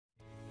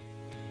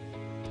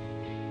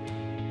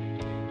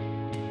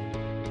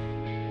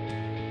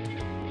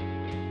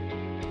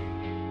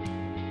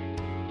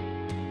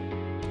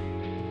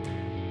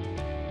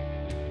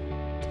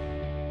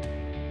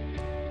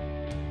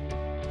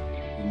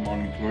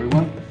to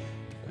everyone.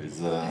 It's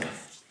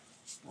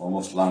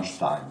almost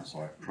lunchtime,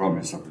 so I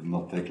promise I will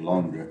not take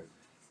longer,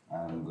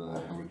 and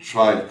I will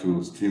try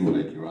to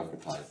stimulate your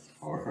appetite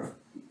for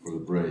the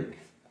break.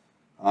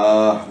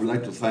 I would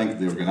like to thank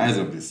the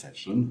organizer of this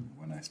session.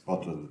 When I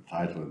spotted the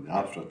title of the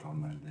abstract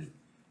on the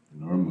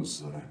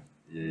enormous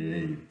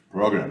EAA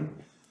program,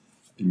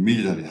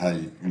 immediately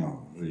I,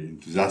 very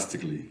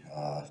enthusiastically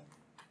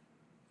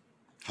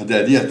had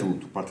the idea to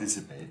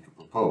participate, to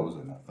propose,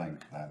 and I thank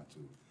them to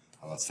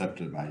have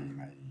accepted my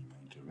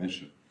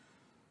intervention.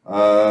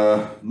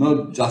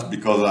 Not just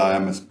because I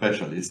am a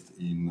specialist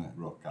in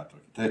rockcut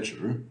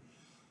architecture,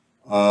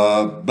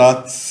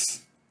 but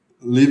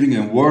living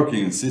and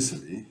working in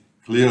Sicily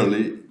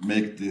clearly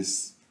make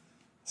this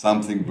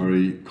something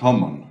very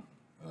common,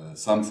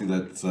 something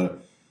that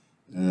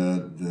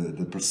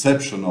the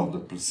perception of the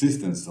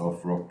persistence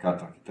of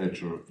rockcut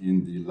architecture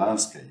in the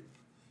landscape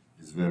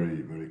is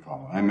very, very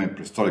common. I'm a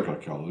prehistoric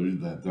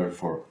archaeologist,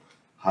 therefore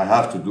I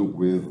have to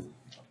do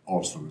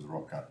also with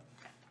rockcut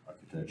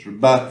architecture.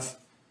 But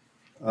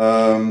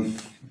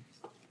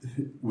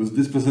with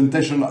this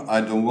presentation,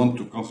 I don't want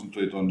to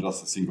concentrate on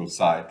just a single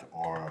site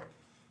or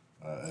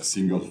a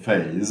single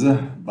phase,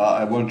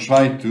 but I will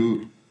try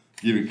to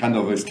give a kind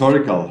of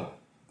historical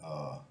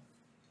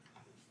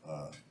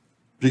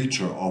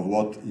picture of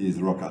what is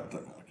rockcut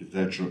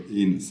architecture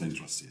in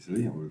central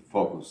Sicily. I will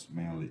focus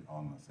mainly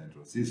on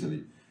central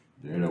Sicily,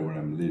 the area where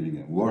I'm living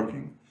and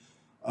working.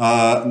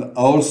 And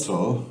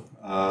also,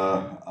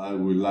 I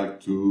would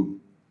like to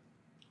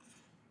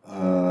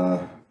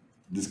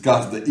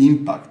discuss the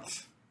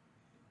impact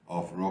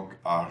of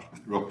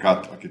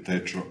rockcut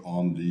architecture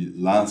on the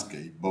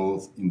landscape,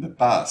 both in the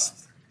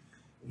past,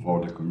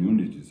 for the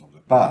communities of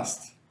the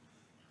past,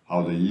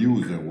 how they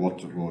use and what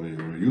they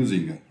were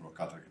using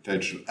rockcut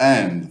architecture,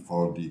 and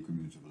for the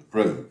community of the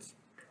present.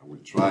 I will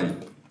try,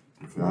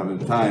 if I have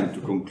the time,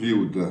 to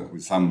conclude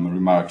with some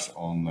remarks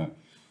on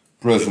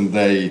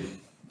present-day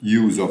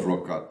use of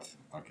rockcut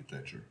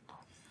architecture.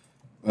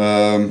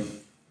 As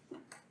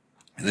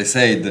I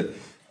said,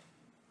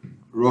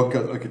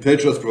 rockcut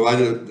architecture has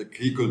provided the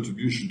key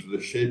contribution to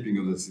the shaping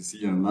of the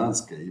Sicilian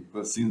landscape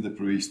since the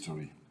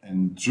prehistory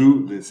and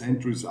through the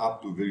centuries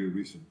up to very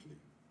recently.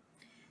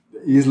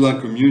 The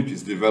island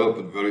communities developed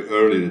very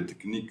early the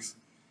techniques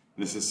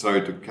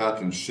necessary to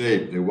cut and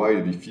shape the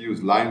widely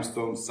diffused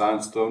limestone,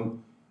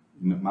 sandstone,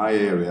 in my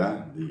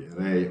area, the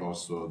array,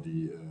 also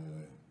the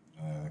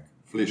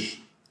flysch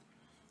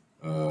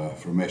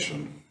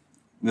formation.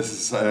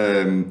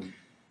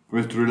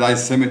 To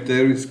realize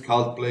cemeteries,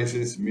 cult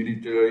places,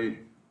 military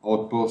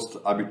outposts,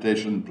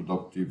 habitation, and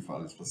productive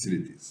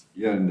facilities.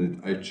 Here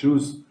I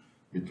choose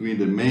between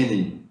the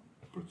many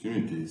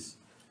opportunities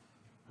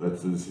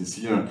that the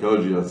Sicilian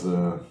archaeology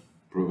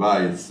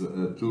provides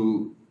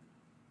two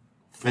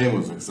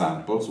famous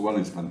examples. One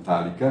is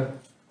Pantalica.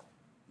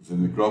 It's a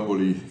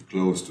necropoli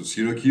close to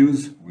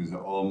Syracuse with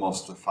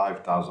almost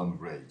 5,000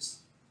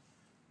 graves,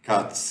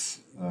 cut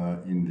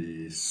in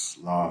this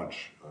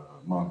large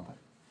mountain.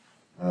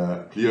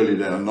 Clearly,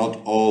 they are not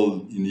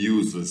all in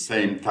use at the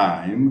same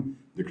time.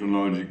 The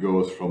chronology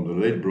goes from the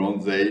late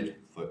Bronze Age,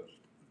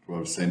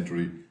 12th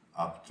century,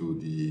 up to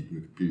the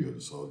Greek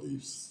period, so the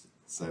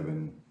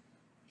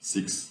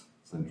 6th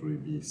century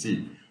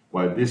BC.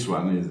 While this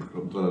one is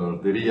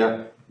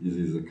Arteria, this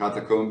is a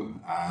catacomb,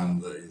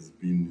 and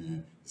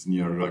it's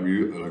near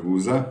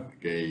Ragusa,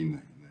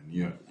 again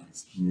near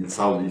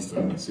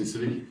southeastern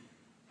Sicily,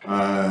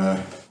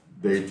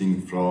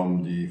 dating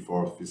from the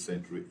 4th, 5th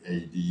century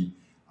AD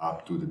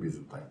up to the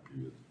Byzantine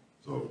period.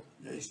 So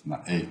yeah, it's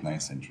 8th,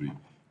 9th century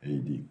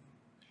AD.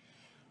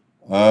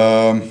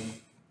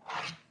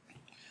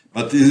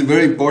 But it is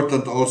very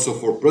important also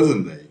for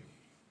present day.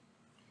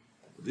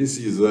 This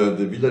is the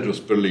village of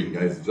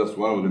Sperlinga. It's just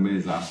one of the many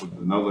examples,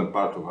 the northern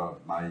part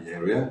of my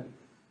area.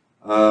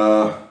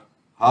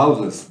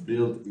 Houses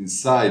built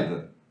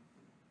inside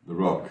the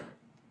rock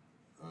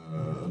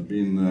have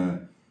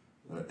been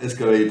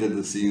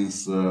excavated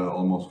since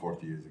almost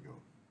 40 years ago.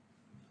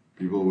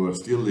 People were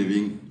still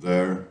living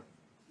there,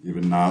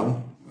 even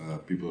now.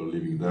 People are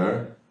living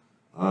there,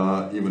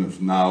 even if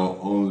now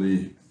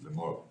only the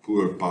more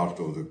poor part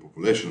of the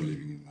population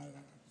living in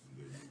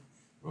the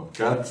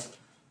rockcuts,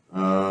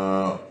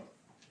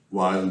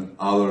 while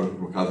other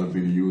rockcuts have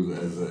been used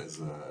as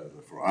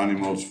for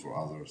animals, for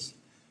others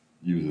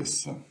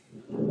uses.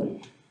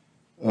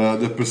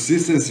 The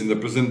persistence in the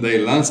present-day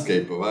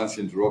landscape of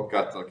ancient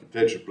rockcut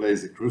architecture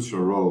plays a crucial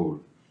role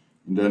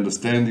in the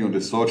understanding of the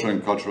social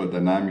and cultural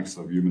dynamics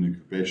of human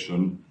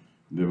occupation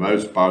in the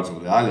various parts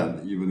of the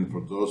island, even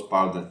for those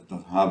parts that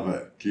don't have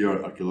a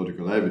clear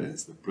archaeological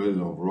evidence. The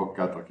presence of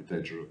rockcut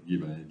architecture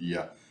gives an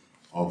idea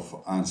of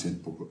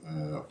ancient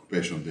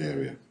occupation of the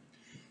area.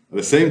 At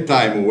the same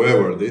time,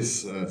 however,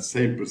 this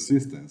same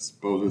persistence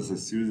poses a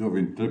series of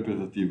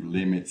interpretative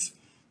limits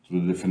to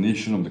the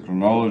definition of the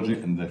chronology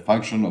and the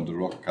function of the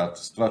rockcut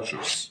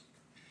structures.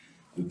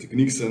 The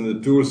techniques and the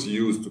tools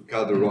used to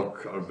cut the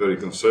rock are very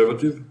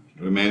conservative,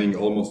 remaining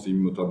almost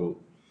immutable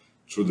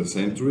through the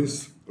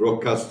centuries.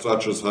 Rockcut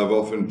structures have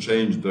often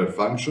changed their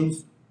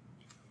functions,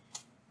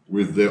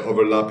 with the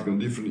overlapping of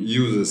different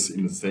uses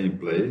in the same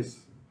place,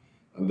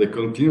 and the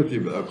continuity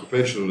of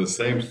occupation of the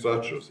same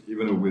structures,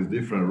 even with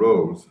different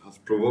roles, has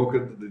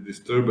provoked the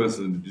disturbance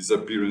and the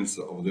disappearance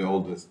of the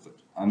oldest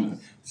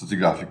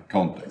stratigraphic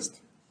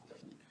context.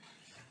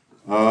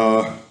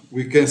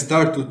 We can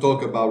start to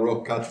talk about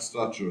rock cut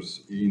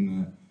structures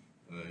in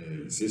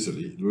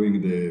Sicily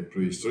during the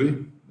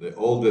prehistory. The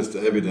oldest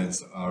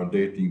evidence are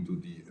dating to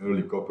the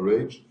early Copper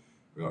Age,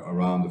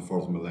 around the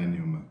 4th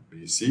millennium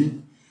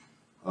BC,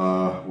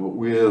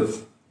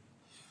 with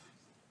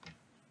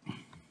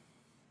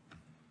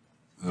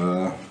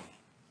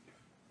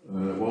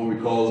what we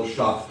call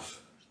shaft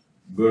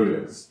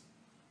burials.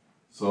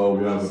 So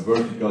we have a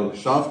vertical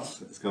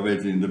shaft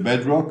excavated in the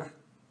bedrock,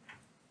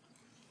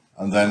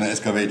 and then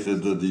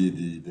excavated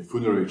the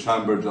funerary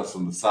chamber just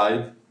on the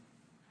side,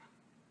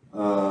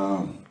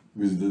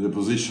 with the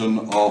deposition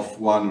of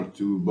one or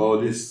two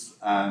bodies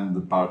and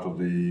the part of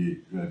the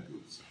grave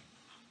goods.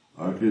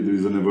 Okay, there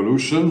is an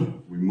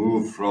evolution. We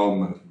move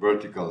from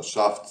vertical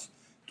shaft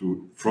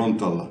to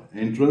frontal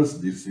entrance.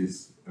 This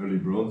is early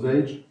Bronze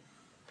Age,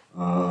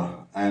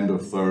 end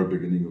of 3rd,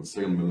 beginning of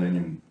 2nd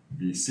millennium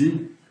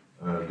BC.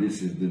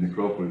 This is the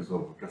necropolis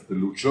of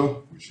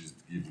Castelluccio, which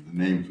gives the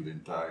name to the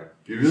entire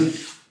period.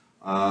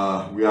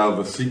 We have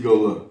a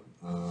single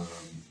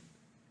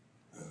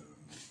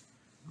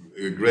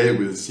grave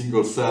with a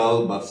single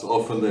cell, but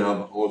often they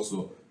have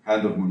also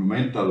kind of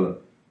monumental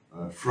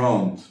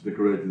front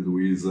decorated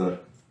with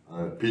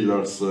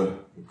pillars,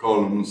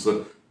 columns,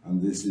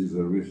 and this is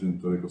a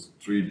recent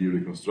 3D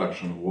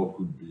reconstruction of what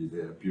could be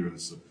the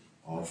appearance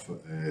of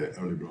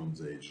early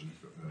Bronze Age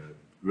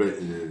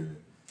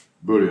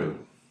burial,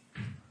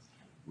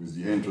 with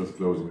the entrance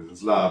closed with a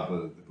slab,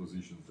 the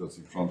position just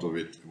in front of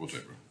it,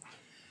 whatever.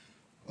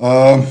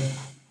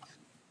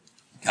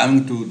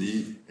 Coming to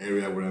the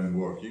area where I'm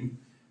working,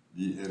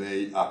 the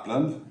Erei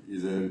upland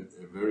is a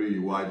very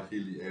wide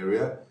hilly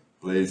area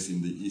placed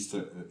in the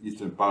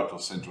eastern part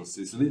of central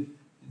Sicily,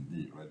 in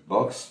the red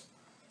box,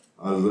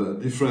 as a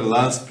different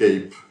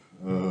landscape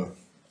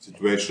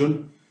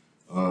situation.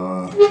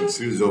 A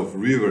series of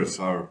rivers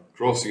are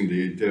crossing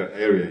the entire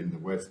area in the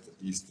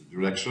west-east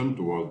direction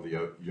toward the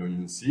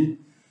Ionian Sea.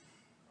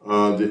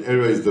 The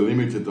area is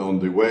delimited on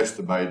the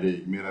west by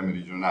the Mera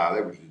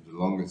Meridionale, which is the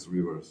longest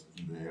rivers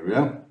in the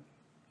area.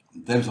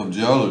 In terms of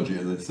geology,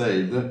 as I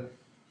said,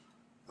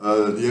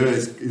 the area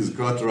is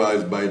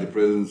characterized by the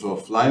presence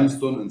of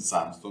limestone and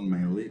sandstone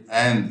mainly,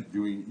 and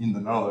in the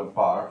northern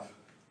part,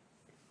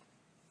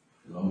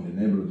 along the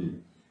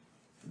neighboring,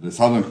 the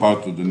southern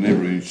part of the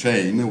neighboring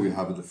chain, we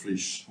have the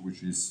flysch,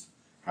 which is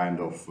kind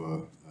of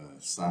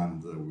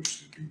sand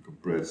which has been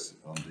compressed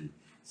on the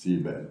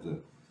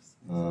seabed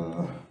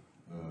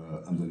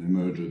and then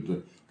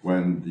emerged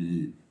when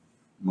the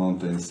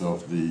mountains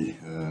of the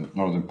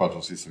northern part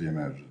of Sicily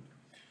emerged.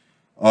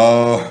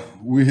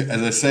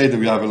 As I said,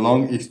 we have a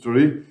long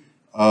history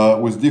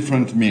with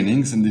different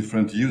meanings and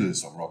different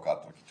uses of rock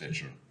art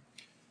architecture.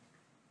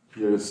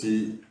 Here you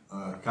see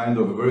kind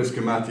of a very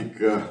schematic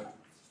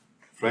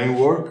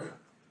framework,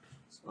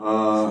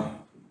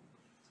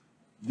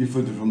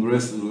 different from the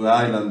rest of the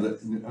island.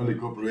 In early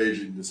Copper Age,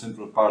 in the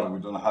central part, we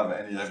don't have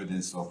any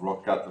evidence of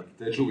rock cut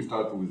architecture. We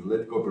start with the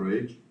late Copper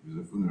Age, with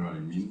the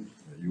funerary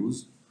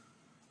use,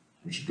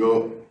 which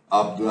go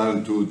up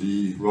down to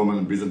the Roman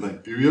and Byzantine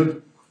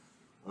period.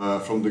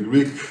 From the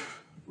Greek,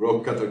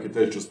 rock cut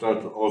architecture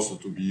started also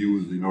to be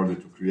used in order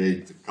to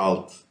create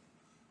cult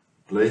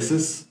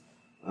places.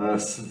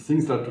 So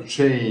things start to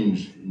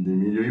change in the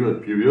medieval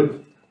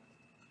period,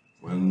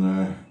 when,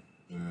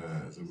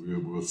 as we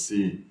will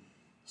see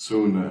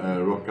soon,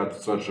 rock cut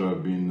structure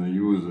have been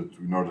used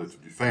in order to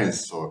defend,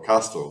 so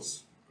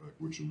castles,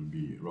 which will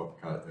be rock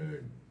cut,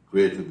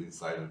 created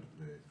inside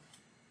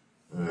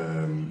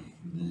the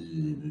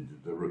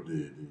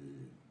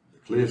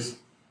cliffs.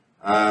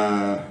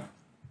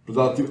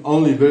 But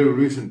only very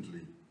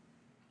recently,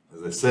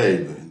 as I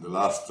said, in the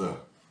last 400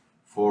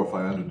 or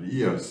 500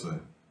 years,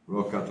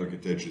 rock cut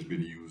architecture has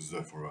been used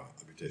for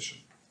habitation.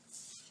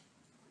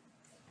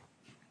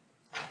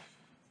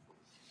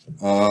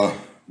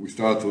 We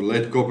start with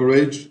late Copper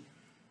Age.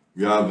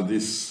 We have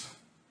this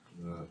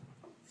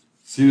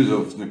series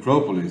of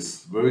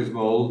necropolis, very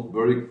small,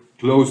 very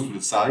close to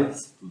the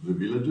sites, to the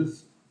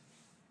villages,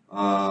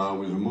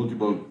 with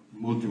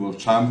multiple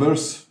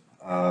chambers.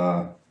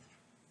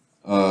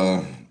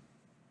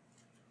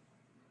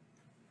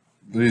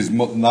 There is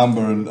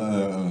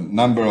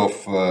number of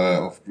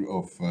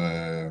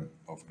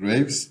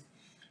graves.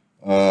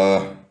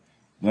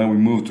 Then we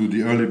move to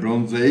the early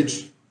Bronze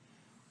Age,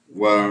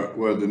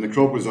 where the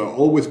necropolis are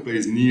always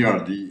placed near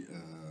the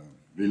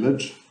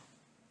village,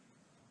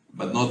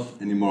 but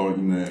not anymore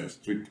in a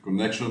strict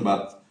connection,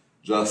 but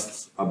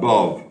just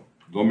above,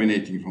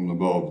 dominating from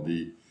above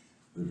the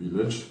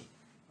village.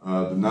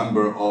 The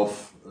number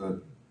of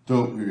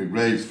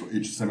graves for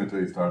each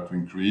cemetery start to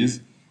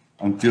increase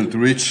until to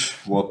reach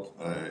what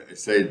I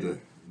said in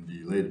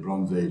the late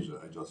Bronze Age.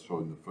 I just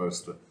showed in the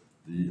first,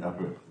 the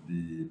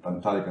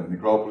Pantalican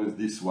necropolis.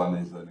 This one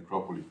is a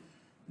necropolis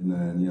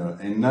near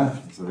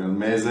Enna, it's a real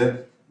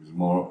mese,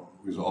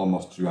 with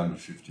almost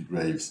 350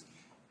 graves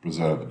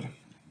preserved.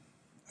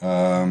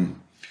 In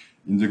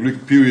the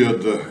Greek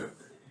period,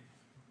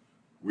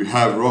 we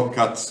have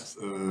rock-cut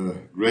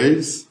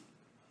graves,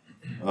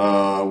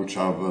 which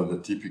have the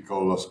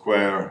typical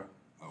square.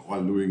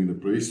 While doing the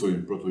prehistory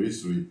and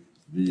protohistory,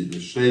 the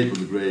shape of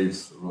the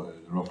graves, the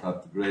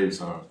rock-cut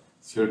graves, are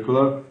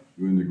circular.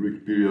 During the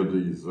Greek period,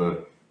 is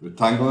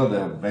rectangular. They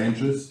have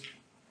benches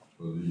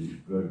for the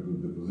very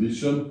good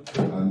deposition,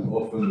 and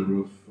often the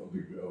roof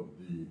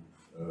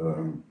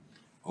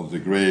of the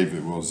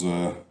grave was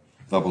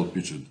double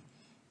pitched.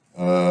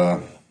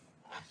 But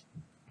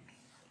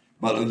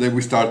then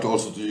we start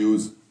also to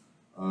use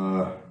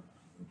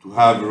to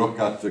have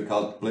rock-cut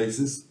cult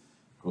places.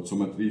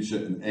 Cozzomatrice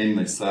and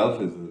Enna itself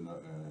is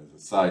a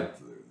site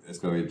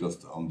excavated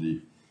just on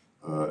the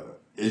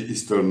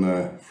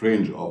eastern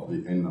fringe of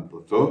the Enna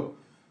plateau.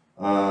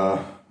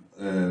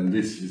 And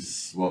this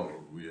is what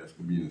we have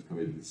been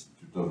excavated in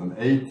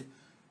 2008,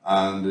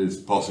 and it's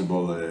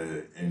possible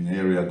an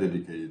area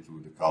dedicated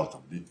to the cult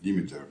of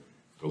Demeter,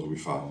 because we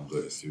found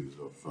a series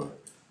of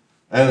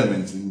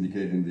elements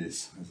indicating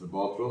this. As a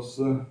botros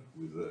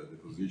with the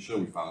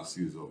deposition, we found a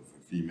series of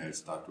female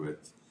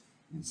statuettes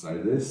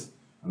inside this.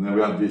 And then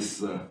we have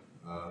this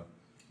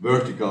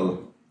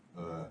vertical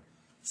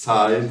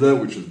side,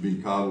 which has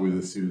been carved with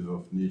a series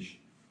of niche,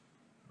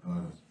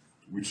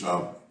 which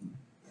are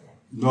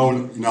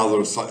known in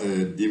other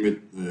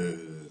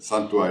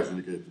sanctuaries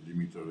dedicated to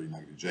Demeter in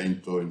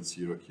Agrigento, in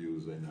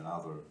Syracuse, and in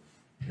other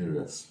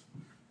areas.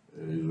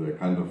 It's a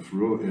kind of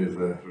room, is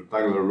a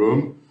rectangular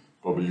room,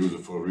 probably used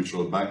for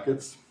ritual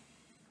banquets.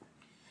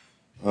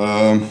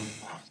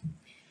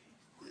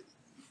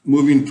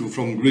 Moving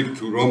from Greek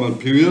to Roman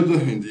period,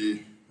 in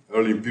the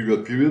early imperial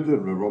period, the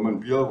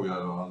Roman period, we are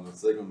around the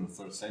 2nd and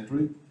 3rd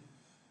century.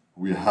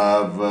 We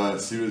have a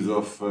series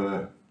of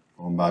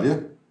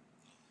columbaria.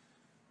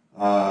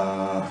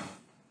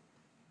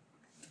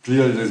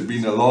 Clearly, there's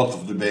been a lot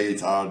of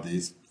debate: are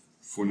these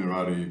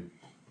funerary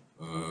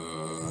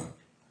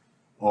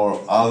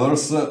or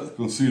others?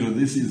 Consider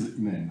this is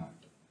in Enna.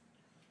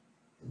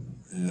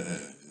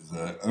 It's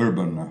an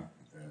urban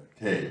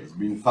cave. It's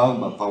been found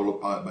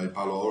by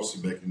Paolo Orsi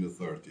back in the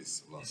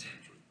 30s last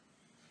century.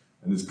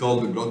 And it's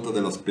called the Grotta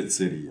della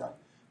Spezzeria,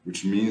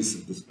 which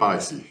means the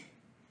spicy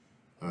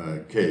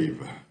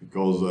cave,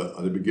 because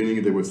at the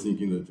beginning they were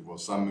thinking that it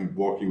was someone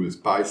working with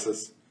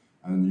spices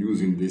and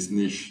using this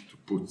niche to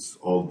put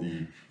all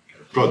the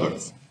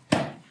products.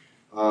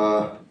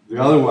 The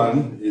other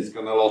one is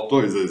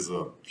Canalotto, is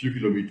a few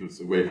kilometers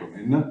away from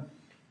Enna,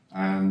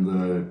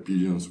 and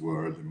pigeons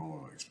were the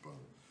more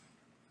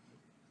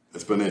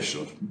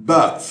explanation.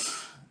 But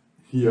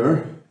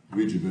here,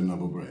 Luigi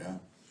Bernabobrea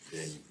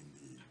came in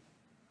the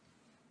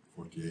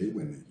 48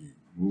 when he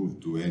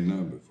moved to Enna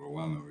for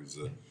one of his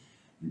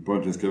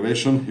important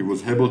excavation. He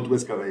was able to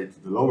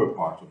excavate the lower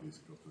part of this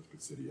Grotta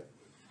Spezzeria.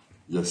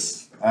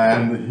 Yes,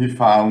 and he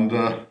found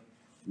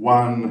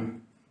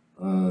one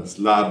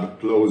slab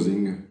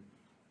closing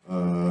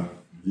the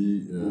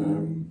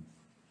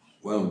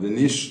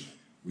niche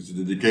with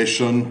the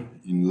dedication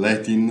in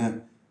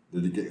Latin.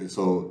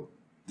 So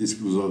this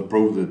was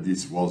proof that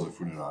this was a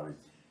funerary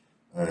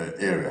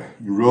area.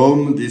 In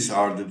Rome, these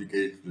are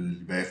dedicated to the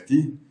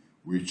liberti,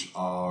 which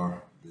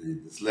are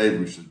the slave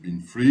which has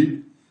been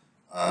freed.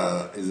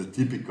 Is a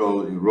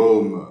typical in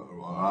Rome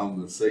around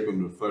the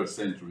 2nd or 3rd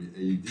century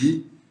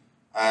AD.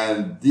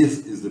 And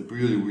this is the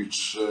period in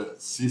which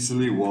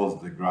Sicily was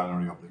the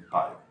granary of the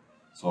empire.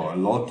 So a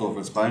lot of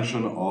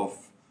expansion of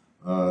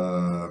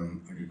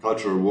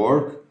agricultural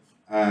work,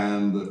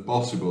 and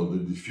possible the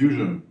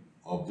diffusion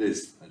of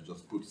this. I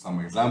just put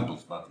some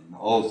examples, but in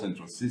all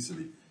central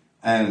Sicily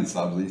and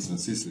southeastern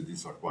Sicily,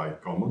 these are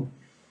quite common.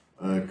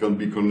 Can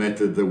be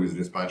connected with the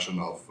expansion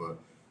of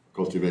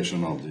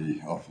cultivation of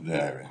the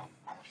area.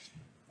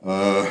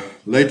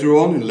 Later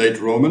on, in late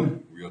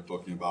Roman, we are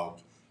talking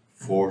about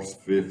 4th,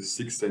 5th,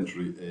 6th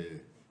century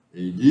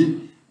AD,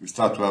 we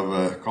start to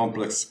have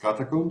complex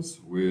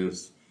catacombs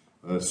with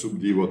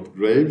subdivot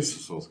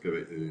graves, so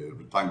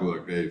rectangular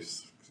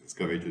graves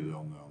excavated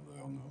on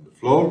the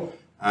floor,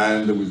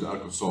 and with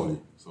arcosoli,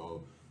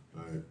 so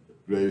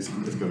graves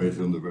excavated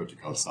on the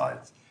vertical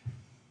side.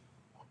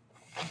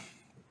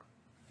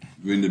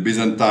 During the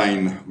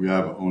Byzantine, we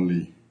have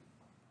only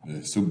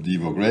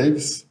subdivo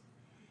graves,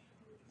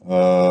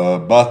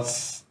 but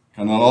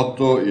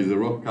Canalotto is a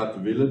rock-cut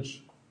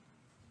village.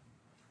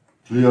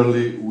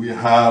 Clearly, we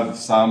have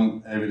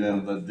some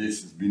evidence that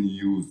this has been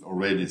used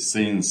already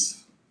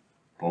since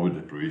probably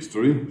the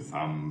prehistory.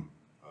 Some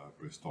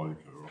prehistoric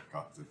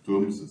rock-cut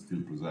tombs are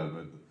still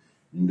preserved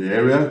in the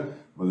area,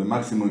 but the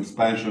maximum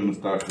expansion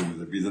started with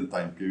the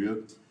Byzantine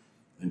period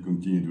and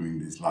continued during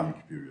the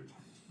Islamic period.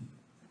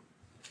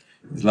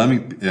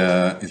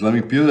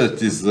 Islamic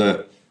period is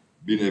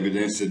been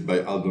evidenced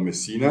by Aldo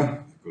Messina,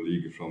 a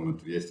colleague from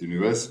Trieste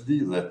University,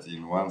 that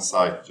in one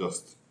site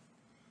just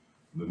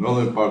the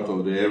northern part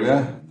of the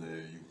area,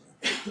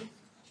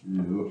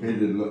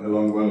 located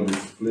along one of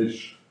these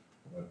flysch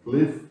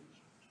cliff.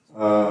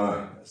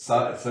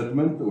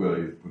 settlement where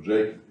a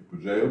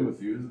progeum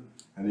is used,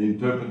 and he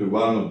interpreted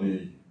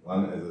one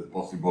as a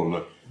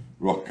possible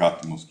rock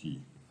cut mosque.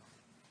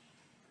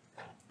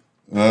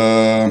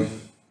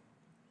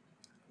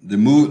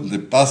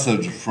 The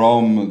passage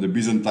from the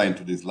Byzantine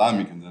to the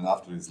Islamic and then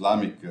after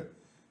Islamic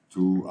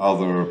to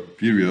other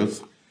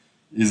periods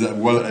is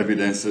well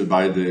evidenced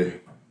by the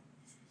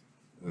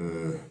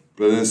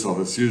presence of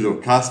a series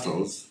of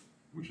castles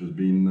which has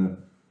been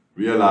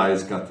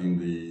realized cutting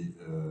the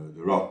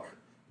rock.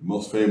 The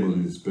most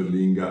famous is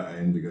Sperlinga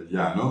and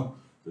Gagliano,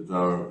 that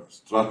are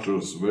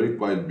structures very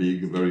quite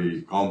big,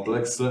 very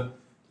complex,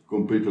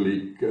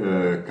 completely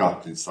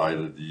cut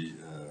inside the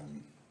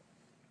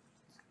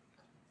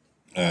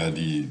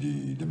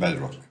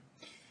bedrock,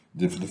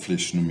 the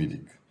flysch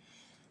numidic.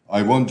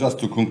 I want just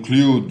to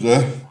conclude,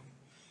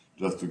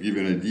 just to give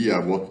you an idea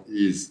what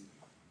is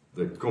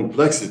the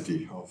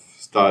complexity of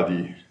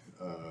study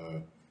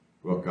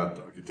rock cut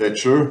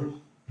architecture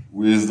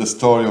with the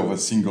story of a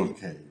single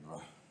cave.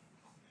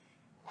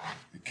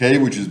 A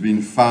cave which has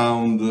been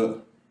found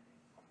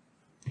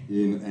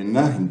in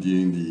Enna,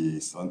 in the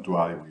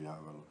sanctuary we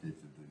have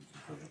located in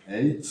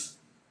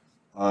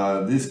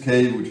 2008. This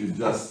cave, which is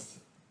just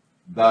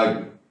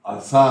dug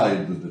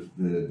aside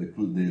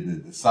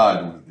the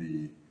side with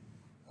the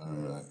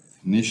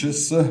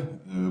niches,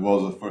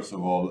 was first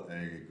of all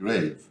a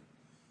grave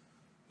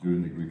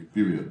during the Greek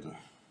period.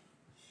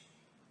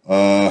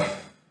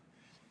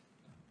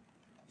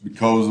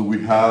 Because we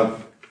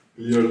have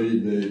clearly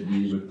the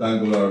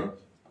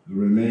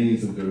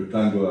remains of the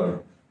rectangular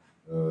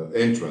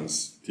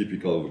entrance,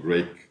 typical of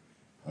Greek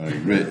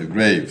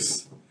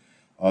graves.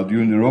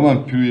 During the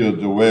Roman period,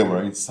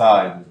 however,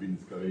 inside has been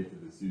excavated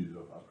a series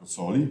of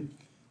arcosoli,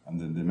 and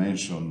the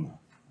dimension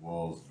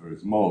was very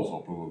small, so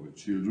probably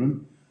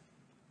children.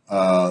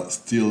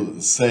 Still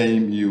the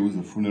same use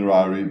of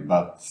funerary,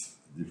 but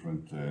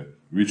different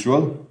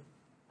ritual.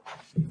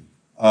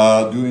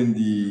 During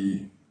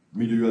the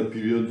medieval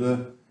period,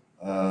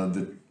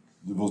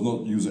 there was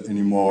not used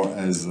anymore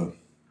as a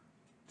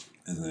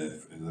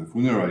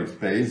funerary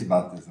space,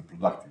 but as a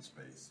productive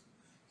space.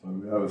 So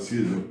we have a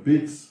series of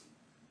pits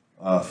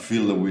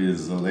filled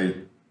with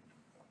late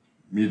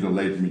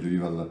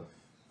medieval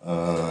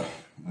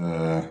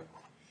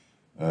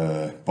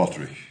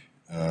pottery.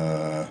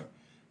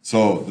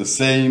 So the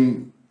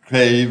same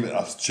cave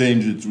has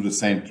changed through the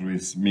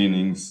centuries,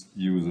 meanings,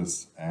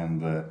 uses,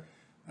 and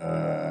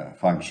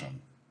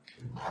function.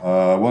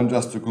 I want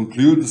just to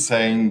conclude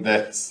saying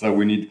that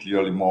we need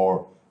clearly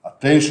more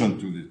attention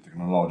to the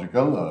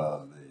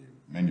technological.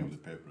 Many of the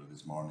papers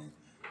this morning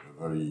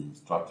were very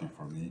instructive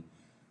for me.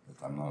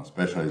 That I'm not a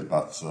specialist,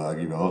 but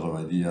give a lot of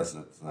ideas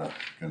that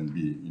can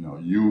be,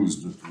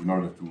 used in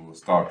order to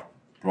start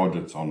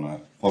projects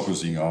on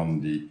focusing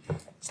on the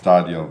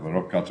study of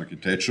rock cut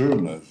architecture,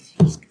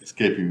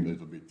 escaping a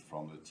little bit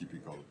from the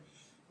typical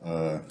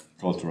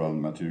cultural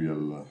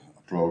material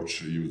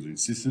approach used in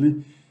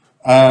Sicily.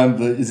 And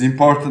it's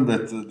important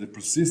that the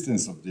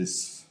persistence of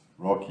this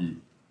rocky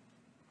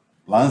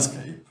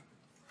landscape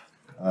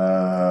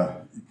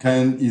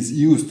is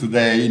used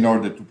today in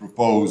order to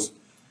propose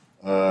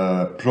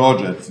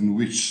projects in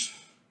which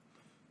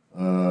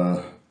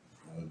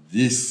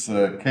these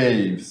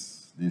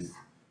caves, these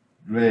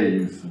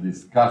graves,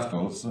 these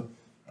castles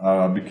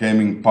are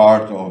becoming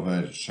part of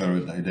a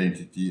shared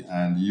identity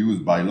and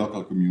used by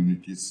local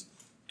communities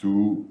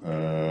to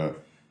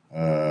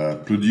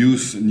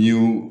produce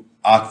new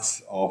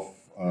acts of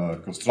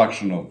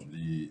construction of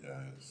the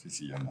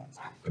Sicilian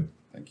landscape.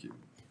 Thank you.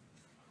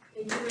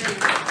 Thank you very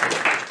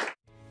much.